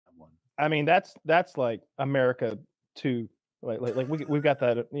I mean, that's like America too. Like we've got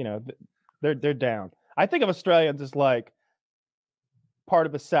that. You know, they're down. I think of Australians as like part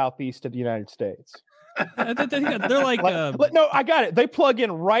of the southeast of the United States. They're like no, I got it. They plug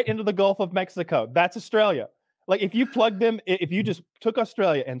in right into the Gulf of Mexico. That's Australia. Like if you plug them, if you just took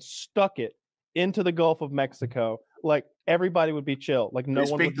Australia and stuck it into the Gulf of Mexico, like everybody would be chill. Like no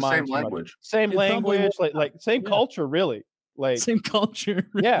one would mind. Same language. Same language, like same culture, really. Like same culture.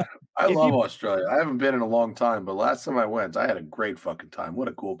 Yeah. I love Australia. I haven't been in a long time, but last time I went, I had a great fucking time. What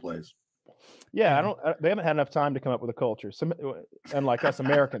a cool place. Yeah, they haven't had enough time to come up with a culture. Unlike us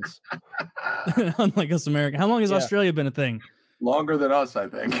Americans. Unlike us Americans. How long has Australia been a thing? Longer than us, I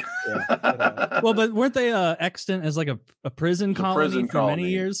think. Well, but weren't they extant as like a prison colony for many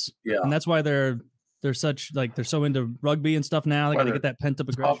years? Yeah. And that's why they're such like they're so into rugby and stuff now. They got to get that pent up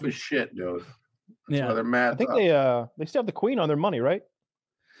aggression. Tough as shit, dude. That's why they're mad. I think they still have the Queen on their money, right?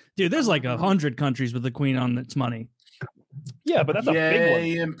 Dude, there's like 100 countries with the Queen on its money. Yeah, but that's a big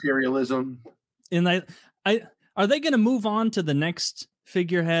one. Imperialism. And are they going to move on to the next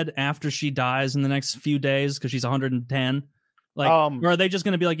figurehead after she dies in the next few days because she's 110? Like, or are they just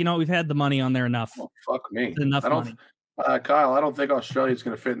going to be like, you know, we've had the money on there enough? Oh, fuck me. Enough money. Kyle, I don't think Australia's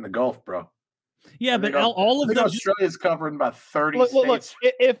going to fit in the Gulf, bro. Yeah, but all of them. Australia's covering about 30 states. Look,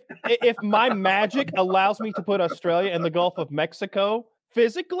 if my magic allows me to put Australia in the Gulf of Mexico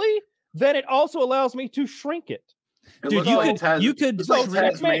physically, then it also allows me to shrink it. Dude, you could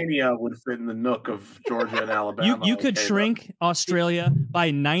Tasmania would fit in the nook of Georgia and Alabama. You could shrink Australia by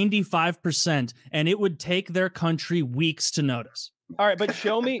 95%, and it would take their country weeks to notice. All right, but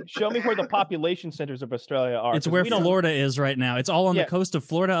show me where the population centers of Australia are. It's where Florida is right now. It's all on the coast of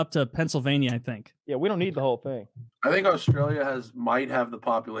Florida up to Pennsylvania, I think. Yeah, we don't need the whole thing. I think Australia might have the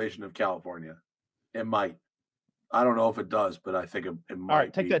population of California. It might. I don't know if it does, but I think it might. All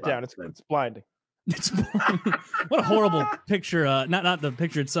right, take that down. It's blinding. What a horrible picture. Not the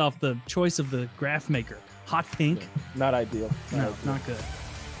picture itself, the choice of the graph maker. Hot pink. Not ideal. No, not good.